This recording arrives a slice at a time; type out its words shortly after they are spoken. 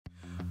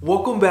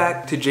Welcome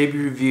back to JB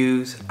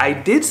Reviews. I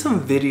did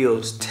some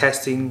videos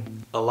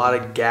testing a lot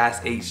of gas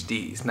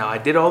HDs. Now I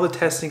did all the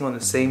testing on the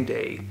same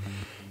day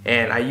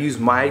and I used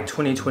my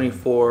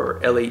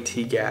 2024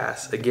 L8T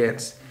gas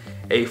against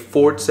a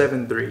Ford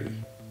 7.3,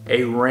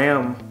 a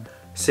Ram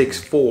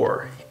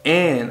 6.4,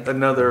 and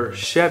another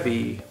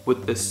Chevy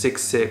with the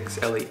 6.6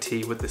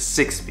 L8T with the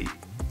 6-speed.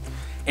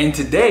 And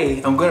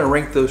today I'm gonna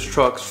rank those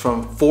trucks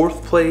from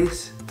 4th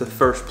place to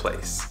 1st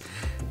place.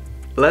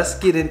 Let's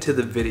get into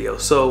the video.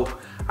 So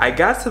I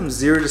got some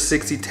 0 to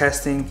 60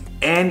 testing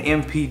and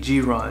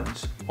MPG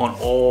runs on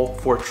all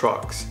 4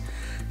 trucks.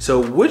 So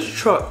which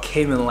truck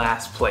came in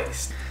last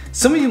place?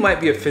 Some of you might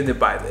be offended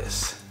by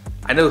this.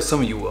 I know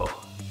some of you will,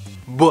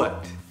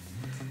 but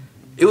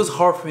it was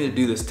hard for me to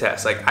do this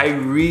test. Like I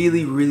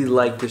really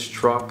like this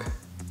truck.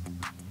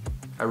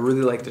 I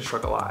really like this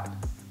truck a lot,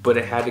 but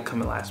it had to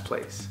come in last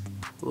place.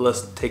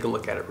 Let's take a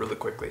look at it really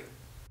quickly.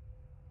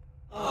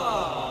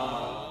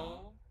 Aww.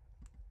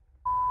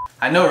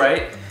 I know,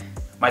 right?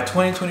 My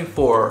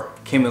 2024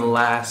 came in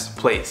last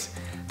place.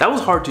 That was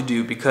hard to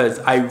do because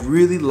I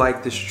really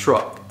like this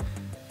truck,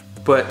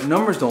 but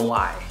numbers don't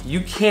lie.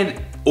 You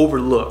can't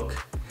overlook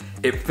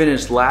it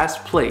finished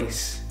last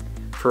place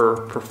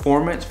for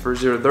performance for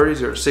 0 to 30,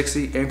 0 to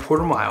 60, and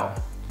quarter mile,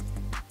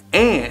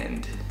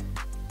 and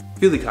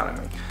fuel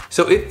economy.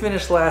 So it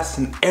finished last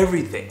in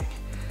everything.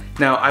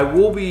 Now I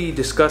will be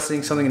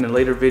discussing something in a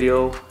later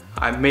video.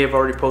 I may have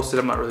already posted,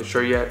 I'm not really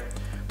sure yet,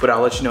 but I'll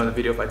let you know in the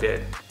video if I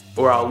did.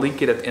 Or I'll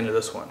link it at the end of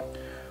this one.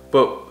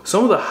 But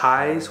some of the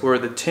highs were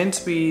the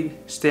 10-speed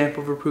stamp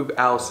of approved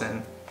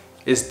Allison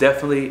is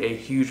definitely a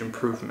huge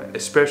improvement,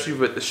 especially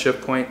with the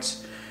shift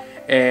points.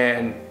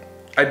 And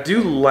I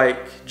do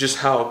like just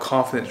how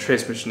confident the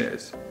transmission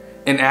is.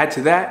 And add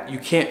to that, you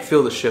can't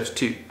feel the shifts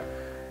too.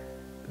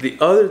 The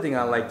other thing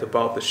I liked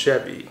about the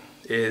Chevy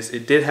is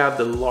it did have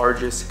the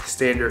largest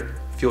standard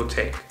fuel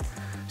tank.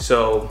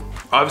 So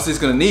obviously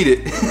it's gonna need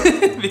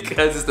it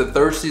because it's the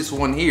thirstiest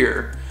one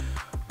here.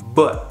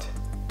 But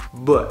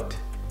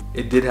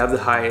it did have the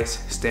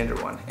highest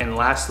standard one. And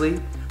lastly,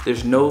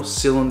 there's no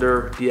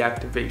cylinder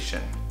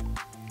deactivation,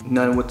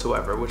 none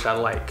whatsoever, which I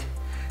like.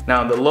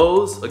 Now the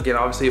lows, again,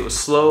 obviously it was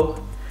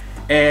slow,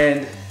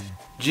 and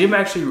GM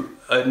actually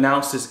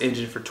announced this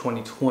engine for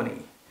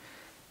 2020,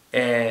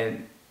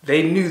 and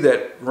they knew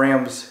that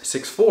Ram's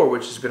 6.4,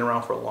 which has been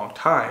around for a long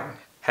time,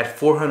 had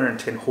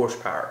 410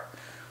 horsepower.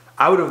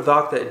 I would have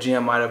thought that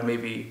GM might have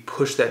maybe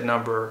pushed that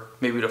number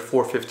maybe to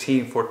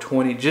 415,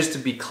 420, just to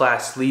be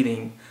class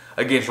leading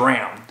against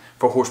Ram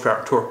for horsepower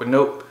and torque, but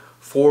nope,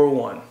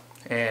 401.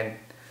 And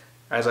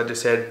as I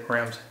just said,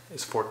 Ram's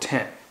is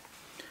 410.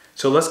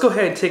 So let's go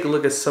ahead and take a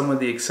look at some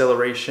of the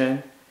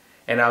acceleration,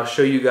 and I'll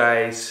show you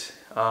guys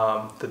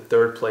the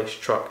 3rd place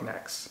truck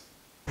next.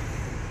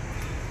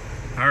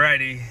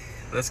 Alrighty,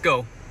 let's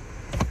go.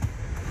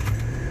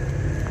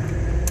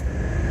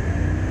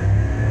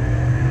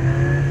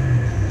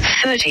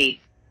 $30.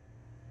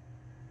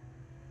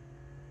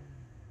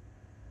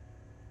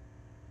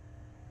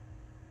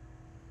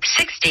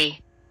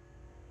 $60.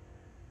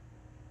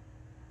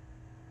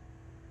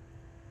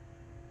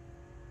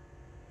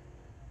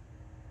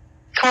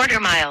 Quarter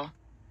mile.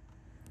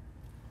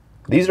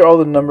 These are all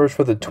the numbers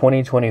for the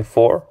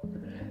 2024.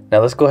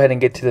 Now let's go ahead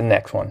and get to the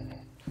next one.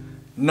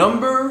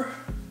 Number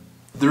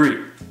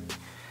 3.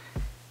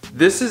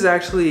 This is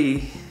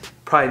actually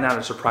probably not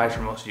a surprise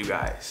for most of you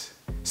guys.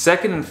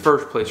 2nd and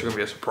 1st place are gonna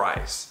be a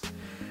surprise.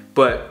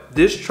 But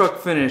this truck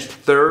finished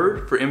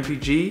 3rd for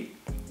MPG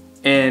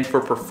and for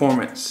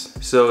performance.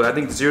 So I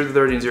think 0 to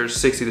 30 and 0 to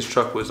 60, this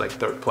truck was like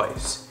 3rd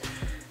place.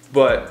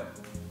 But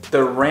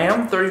the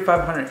Ram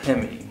 3500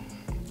 HEMI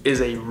is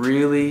a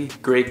really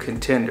great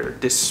contender,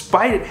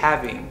 despite it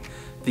having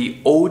the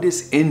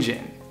oldest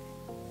engine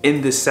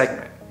in this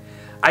segment.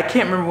 I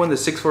can't remember when the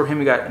 6.4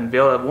 HEMI got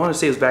unveiled. I want to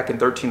say it was back in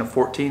 13 or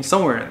 14,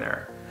 somewhere in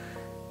there.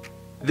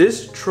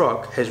 This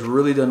truck has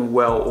really done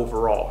well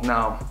overall.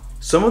 Now,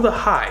 some of the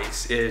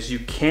highs is you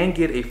can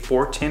get a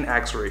 410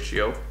 axle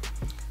ratio,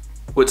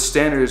 which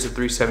standard is a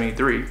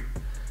 373,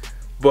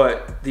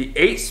 but the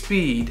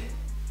 8-speed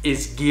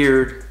is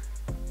geared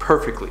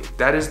perfectly.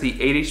 That is the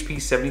 8HP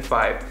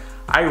 75.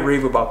 I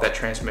rave about that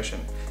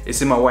transmission.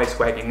 It's in my wife's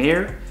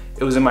Wagoneer.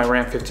 It was in my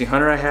Ram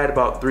 1500 I had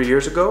about 3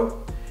 years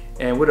ago.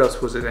 And what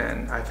else was it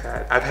in?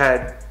 I've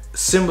had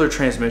similar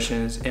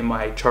transmissions in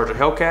my Charger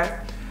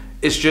Hellcat.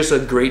 It's just a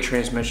great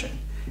transmission.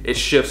 It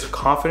shifts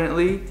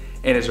confidently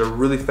and is a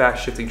really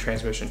fast shifting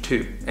transmission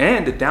too.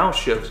 And the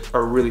downshifts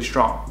are really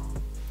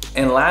strong.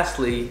 And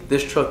lastly,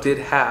 this truck did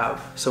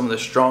have some of the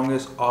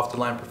strongest off the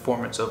line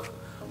performance of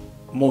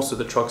most of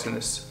the trucks in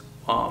this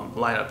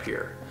lineup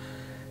here.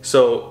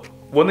 So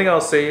one thing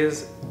I'll say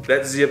is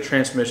that Z-up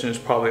transmission is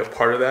probably a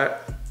part of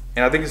that.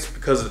 And I think it's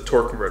because of the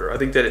torque converter. I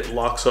think that it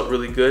locks up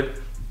really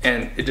good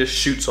and it just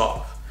shoots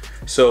off.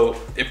 So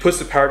it puts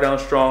the power down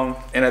strong,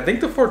 and I think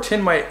the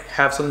 410 might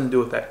have something to do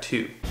with that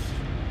too.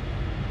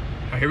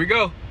 All right, here we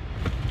go.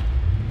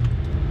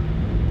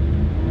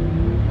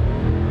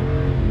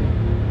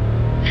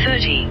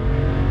 $30.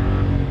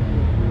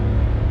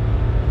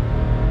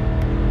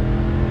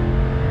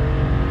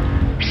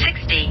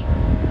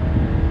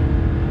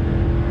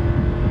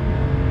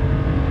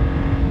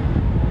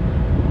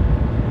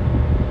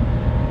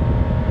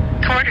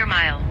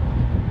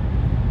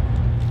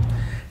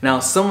 Now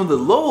some of the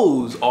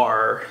lows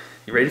are,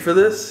 you ready for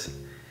this?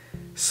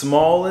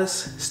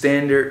 Smallest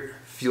standard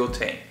fuel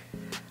tank.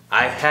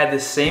 I had the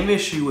same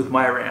issue with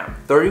my Ram.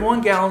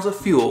 31 gallons of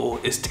fuel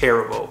is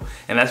terrible.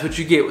 And that's what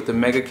you get with the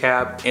Mega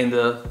Cab and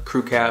the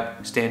Crew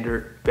Cab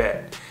standard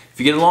bed. If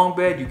you get a long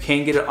bed, you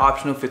can get an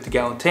optional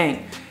 50-gallon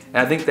tank. And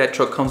I think that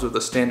truck comes with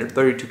a standard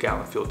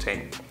 32-gallon fuel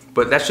tank.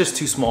 But that's just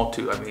too small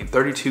too. I mean,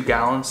 32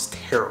 gallons,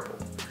 terrible.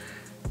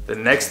 The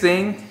next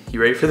thing,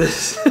 you ready for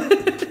this?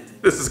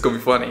 This is gonna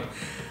be funny.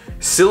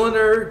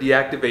 Cylinder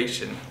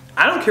deactivation.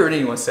 I don't care what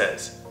anyone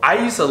says.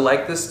 I used to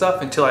like this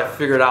stuff until I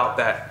figured out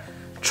that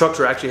trucks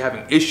are actually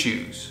having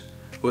issues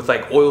with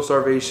like oil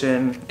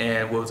starvation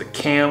and what was it,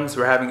 cams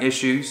were having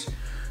issues.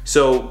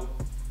 So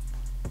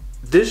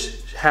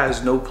this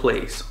has no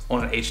place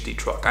on an HD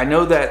truck. I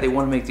know that they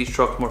want to make these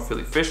trucks more fuel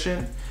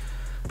efficient,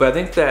 but I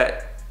think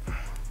that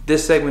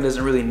this segment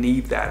doesn't really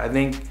need that. I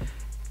think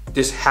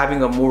just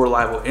having a more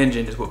reliable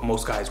engine is what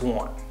most guys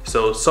want.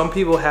 So some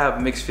people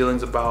have mixed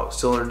feelings about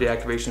cylinder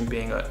deactivation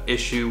being an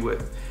issue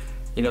with,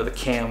 you know, the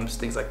cams,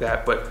 things like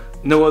that, but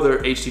no other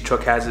HD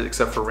truck has it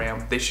except for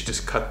Ram. They should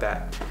just cut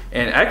that.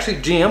 And actually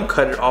GM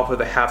cut it off of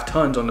the half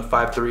tons on the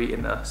 5.3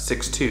 and the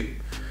 6.2.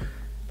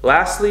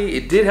 Lastly,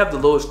 it did have the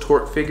lowest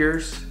torque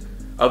figures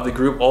of the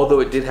group, although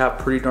it did have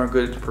pretty darn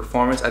good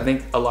performance. I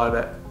think a lot of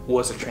that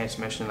was the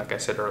transmission, like I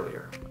said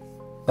earlier.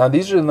 Now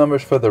these are the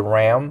numbers for the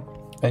Ram,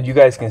 and you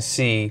guys can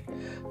see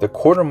the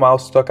quarter mile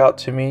stuck out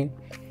to me,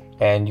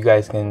 and you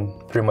guys can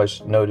pretty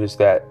much notice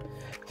that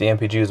the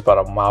MPG is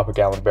about a mile per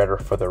gallon better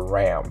for the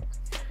Ram.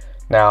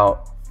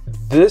 Now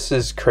this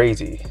is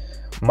crazy.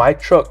 My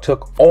truck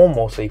took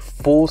almost a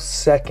full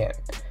second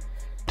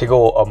to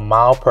go a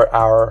mile per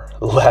hour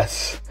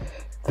less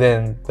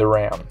than the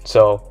Ram.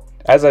 So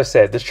as I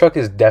said, this truck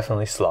is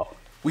definitely slow.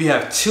 We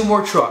have two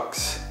more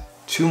trucks,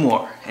 two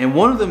more, and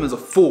one of them is a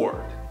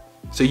Ford.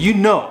 So you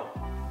know,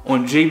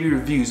 on JB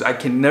Reviews, I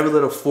can never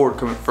let a Ford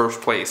come in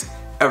first place,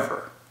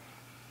 ever.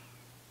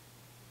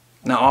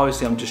 Now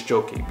obviously I'm just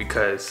joking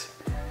because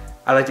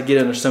I like to get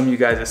under some of you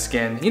guys'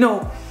 skin. You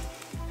know,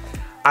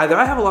 either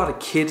I have a lot of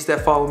kids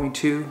that follow me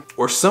too,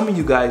 or some of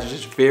you guys are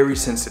just very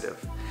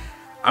sensitive.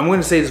 I'm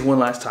gonna say this one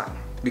last time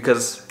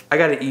because I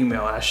got an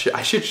email and I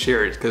should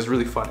share it because it's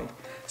really funny.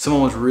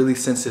 Someone was really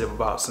sensitive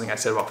about something I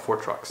said about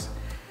Ford trucks.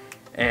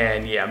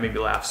 And yeah, it made me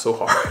laugh so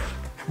hard.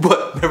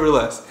 But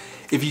nevertheless,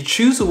 if you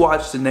choose to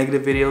watch the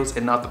negative videos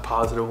and not the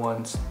positive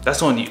ones,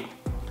 that's on you.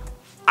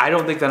 I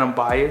don't think that I'm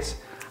biased.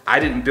 I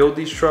didn't build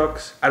these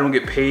trucks. I don't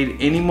get paid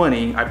any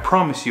money. I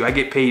promise you, I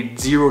get paid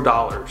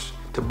 $0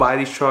 to buy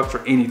these trucks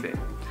or anything.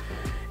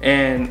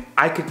 And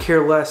I could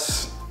care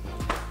less,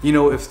 you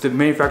know, if the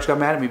manufacturer got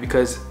mad at me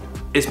because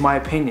it's my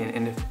opinion.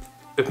 And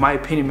if my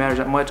opinion matters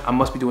that much, I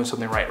must be doing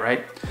something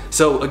right?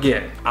 So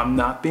again, I'm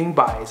not being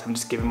biased. I'm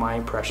just giving my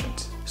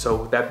impressions. So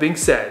with that being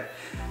said,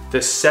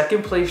 the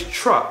second place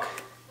truck,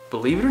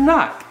 believe it or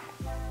not,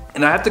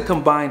 and I have to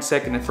combine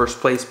second and first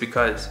place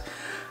because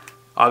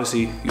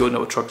obviously you'll know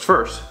what truck's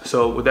first.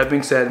 So with that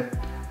being said,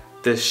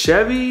 the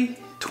Chevy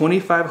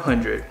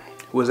 2500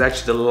 was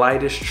actually the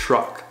lightest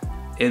truck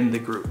in the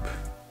group.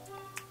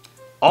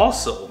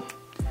 Also,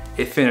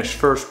 it finished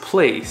first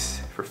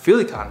place for fuel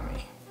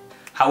economy.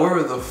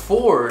 However, the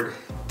Ford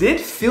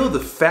did feel the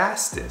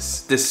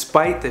fastest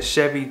despite the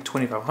Chevy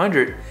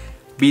 2500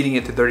 beating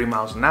it to 30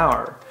 miles an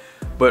hour.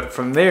 But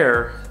from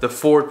there, the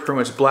Ford pretty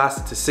much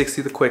blasted to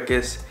 60 the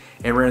quickest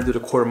and ran through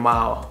the quarter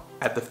mile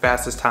at the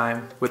fastest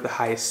time with the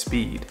highest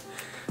speed.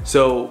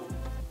 So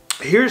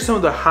here's some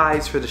of the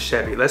highs for the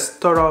Chevy. Let's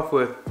start off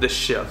with the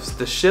shifts.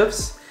 The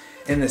shifts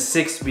in the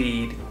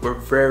 6-speed were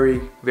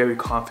very, very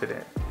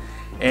confident.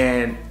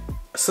 And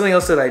something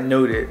else that I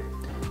noted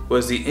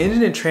was the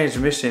engine and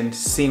transmission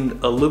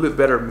seemed a little bit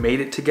better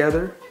mated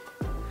together.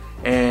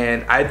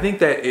 And I think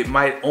that it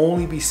might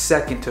only be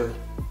second to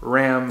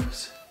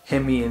Ram's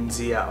HEMI and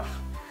ZF.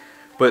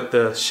 But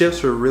the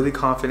shifts were really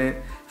confident.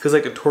 Feels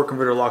like the torque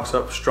converter locks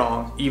up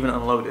strong, even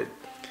unloaded.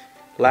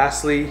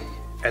 Lastly,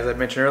 as I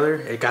mentioned earlier,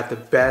 it got the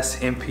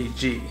best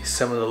MPG.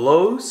 Some of the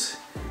lows,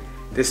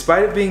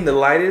 despite it being the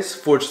lightest,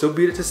 Ford still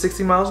beat it to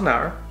 60 miles an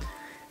hour.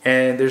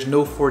 And there's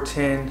no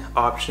 410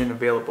 option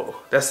available.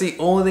 That's the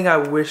only thing I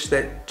wish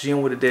that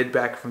GM would have did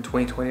back from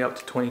 2020 up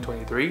to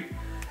 2023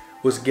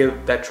 was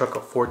give that truck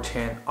a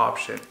 410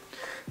 option.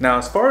 Now,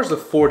 as far as the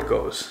Ford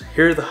goes,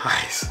 here are the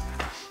highs.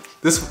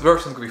 This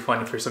version's gonna be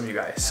funny for some of you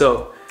guys.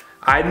 So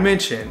I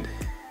mentioned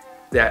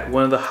that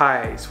one of the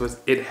highs was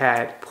it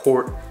had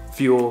port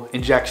fuel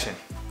injection.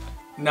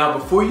 Now,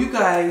 before you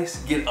guys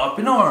get up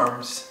in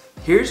arms,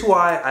 here's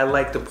why I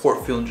like the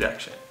port fuel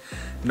injection.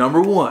 Number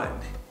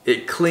one,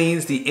 it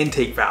cleans the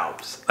intake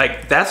valves.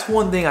 Like, that's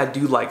one thing I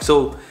do like.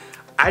 So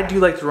I do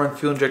like to run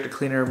fuel injector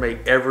cleaner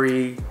make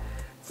every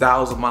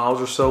 1,000 miles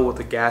or so with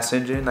a gas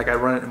engine. Like, I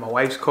run it in my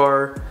wife's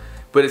car,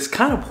 but it's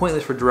kind of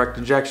pointless for direct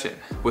injection.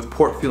 With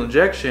port fuel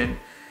injection,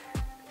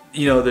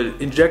 you know, the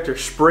injector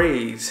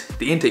sprays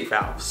the intake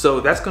valves.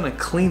 So that's gonna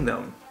clean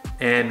them.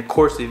 And of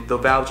course, the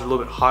valves are a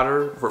little bit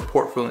hotter for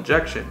port fuel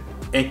injection.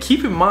 And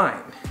keep in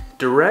mind,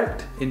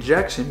 direct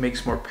injection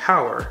makes more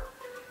power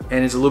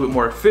and is a little bit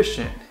more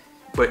efficient.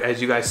 But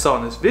as you guys saw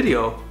in this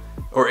video,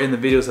 or in the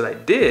videos that I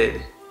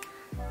did,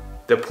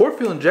 the port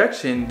fuel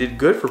injection did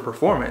good for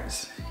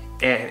performance,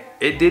 and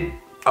it did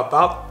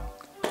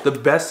about the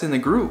best in the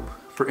group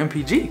for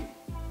MPG.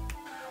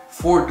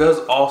 Ford does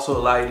also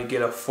allow you to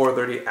get a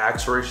 430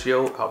 axle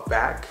ratio out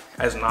back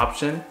as an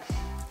option.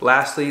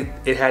 Lastly,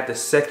 it had the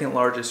second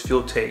largest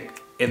fuel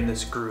tank in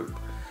this group,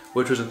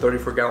 which was a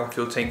 34-gallon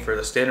fuel tank for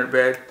the standard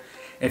bed.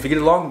 And if you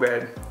get a long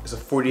bed, it's a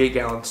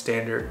 48-gallon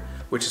standard,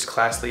 which is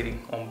class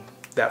leading on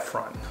that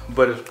front.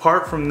 But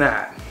apart from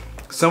that,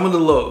 some of the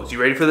lows,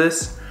 you ready for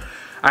this?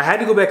 I had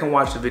to go back and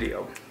watch the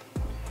video,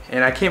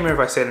 and I can't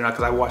remember if I said it or not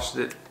because I watched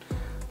it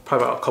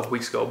probably about a couple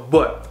weeks ago,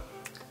 but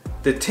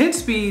the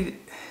 10-speed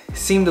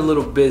seemed a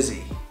little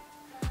busy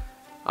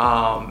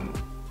on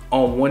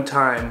one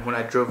time when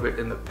I drove it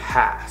in the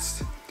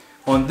past.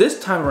 On this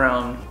time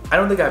around, I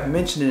don't think I've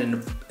mentioned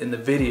it in the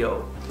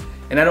video,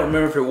 and I don't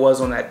remember if it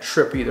was on that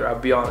trip either, I'll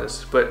be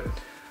honest, but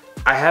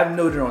I have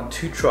noted on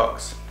 2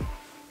 trucks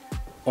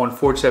on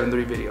Ford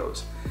 7.3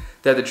 videos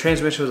that the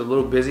transmission was a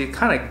little busy. It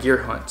kind of gear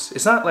hunts.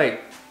 It's not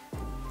like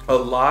a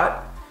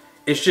lot,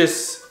 it's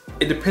just,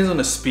 it depends on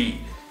the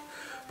speed.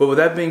 But with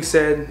that being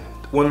said,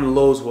 one of the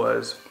lows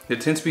was the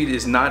 10-speed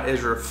is not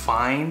as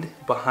refined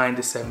behind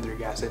the 7.3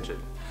 gas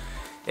engine.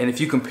 And if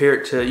you compare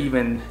it to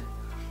even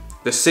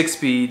the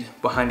 6-speed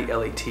behind the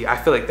L8T, I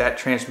feel like that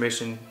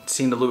transmission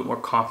seemed a little bit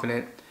more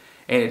confident,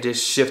 and it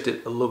just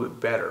shifted a little bit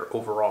better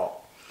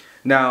overall.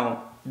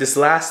 Now, this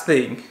last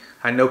thing,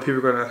 I know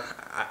people are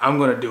I'm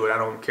gonna do it, I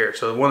don't care.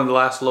 So one of the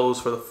last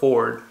lows for the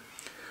Ford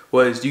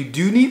was you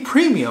do need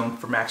premium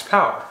for max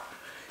power.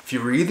 If you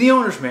read the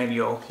owner's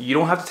manual, you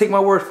don't have to take my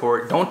word for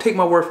it. Don't take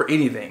my word for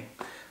anything.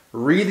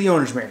 Read the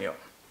owner's manual.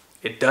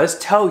 It does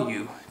tell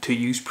you to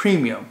use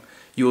premium.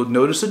 You will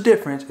notice a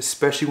difference,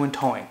 especially when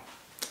towing.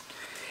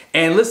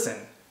 And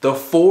listen, the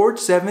Ford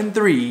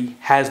 7.3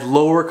 has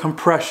lower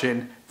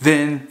compression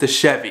than the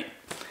Chevy.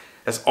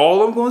 That's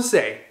all I'm gonna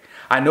say.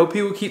 I know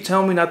people keep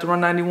telling me not to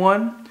run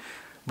 91,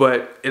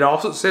 but it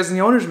also says in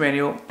the owner's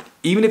manual,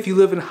 even if you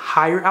live in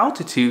higher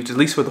altitudes, at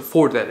least for the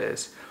Ford that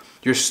is,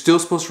 you're still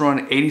supposed to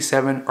run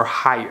 87 or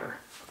higher,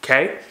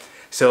 okay?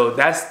 So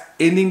that's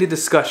ending the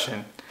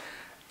discussion.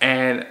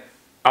 And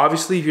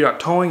obviously if you're not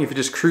towing, if you're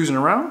just cruising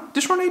around,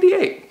 just run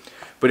 88.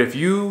 But if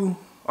you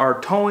are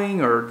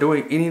towing or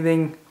doing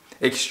anything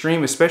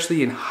extreme,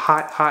 especially in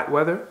hot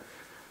weather,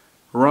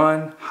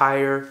 run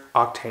higher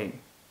octane.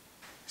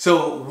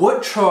 So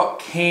what truck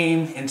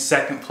came in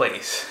second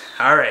place?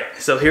 All right,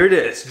 so here it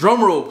is.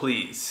 Drum roll,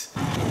 please.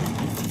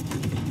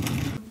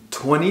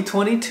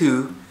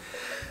 2022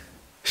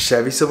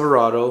 Chevy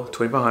Silverado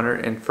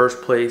 2500, and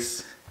first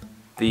place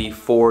the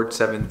Ford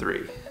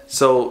 7.3.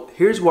 So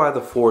here's why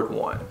the Ford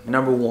won.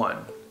 Number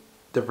one,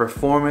 the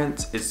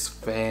performance is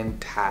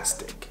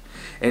fantastic.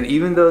 And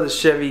even though the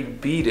Chevy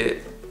beat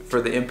it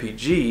for the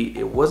MPG,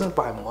 it wasn't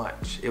by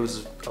much. It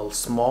was a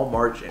small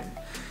margin.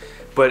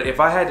 But if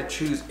I had to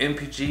choose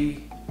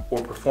MPG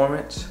or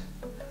performance,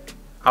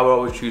 I would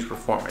always choose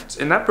performance.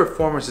 And that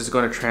performance is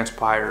going to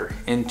transpire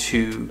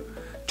into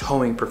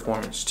towing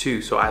performance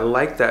too. So I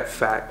like that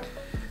fact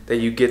that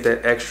you get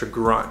that extra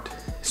grunt,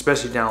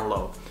 especially down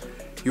low.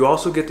 You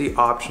also get the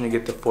option to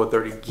get the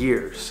 430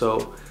 gear.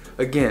 So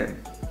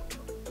again,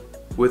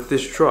 with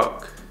this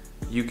truck,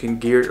 you can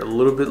gear it a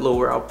little bit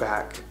lower out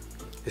back,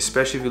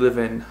 especially if you live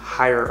in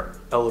higher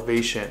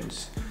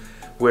elevations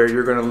where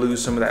you're gonna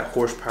lose some of that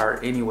horsepower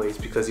anyways,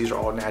 because these are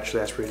all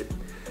naturally aspirated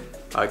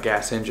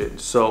gas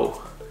engines.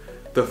 So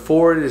the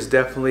Ford is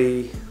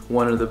definitely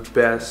one of the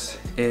best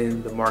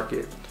in the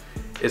market.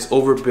 It's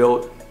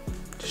overbuilt.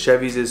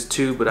 Chevy's is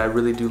too, but I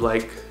really do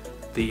like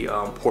the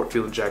port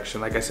fuel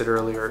injection. Like I said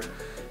earlier,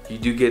 you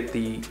do get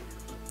the,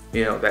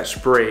 that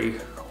spray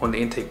on the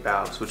intake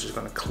valves, which is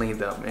going to clean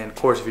them. And of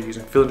course, if you're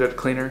using fuel injector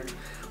cleaner,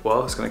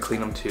 well, it's going to clean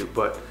them too.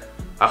 But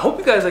I hope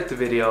you guys liked the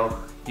video.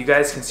 You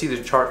guys can see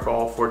the chart for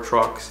all 4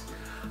 trucks.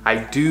 I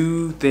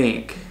do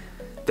think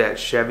that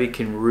Chevy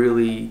can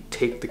really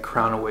take the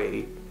crown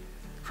away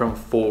from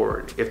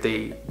Ford if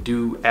they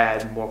do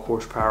add more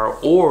horsepower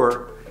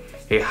or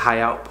a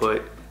high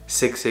output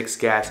 6.6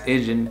 gas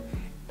engine,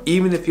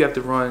 even if you have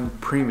to run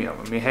premium.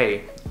 I mean,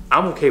 hey,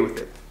 I'm okay with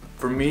it.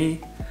 For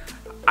me,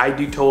 I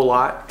do tow a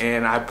lot,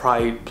 and I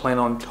probably plan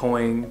on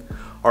towing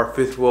our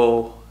 5th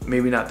wheel,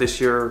 maybe not this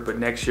year, but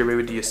next year,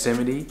 maybe to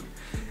Yosemite.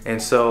 And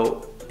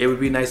so it would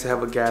be nice to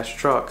have a gas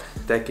truck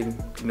that can,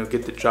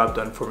 get the job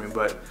done for me.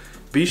 But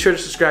be sure to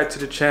subscribe to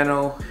the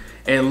channel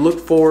and look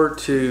forward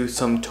to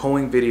some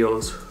towing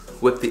videos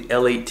with the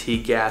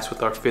L8T gas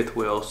with our 5th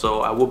wheel.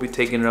 So I will be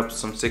taking it up to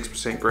some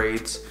 6%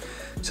 grades.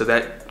 So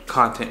that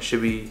content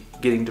should be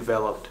getting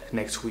developed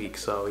next week.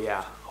 So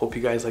yeah, hope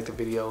you guys liked the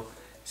video.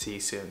 See you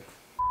soon.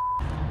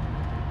 All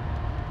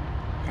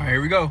right,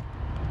 here we go.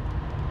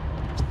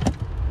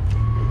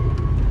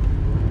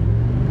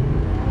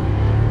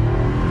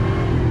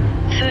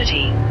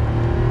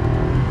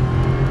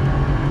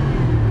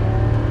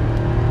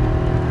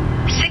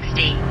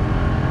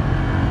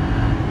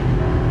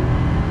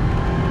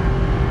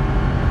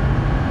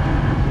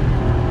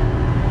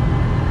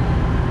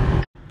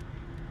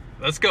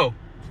 let's go.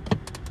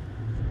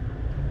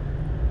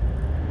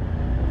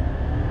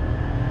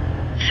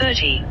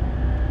 30.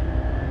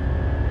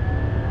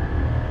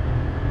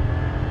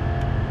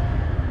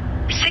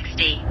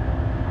 60.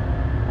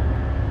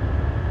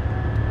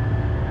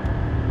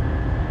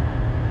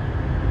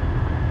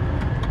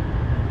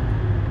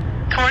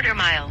 1/4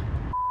 mile.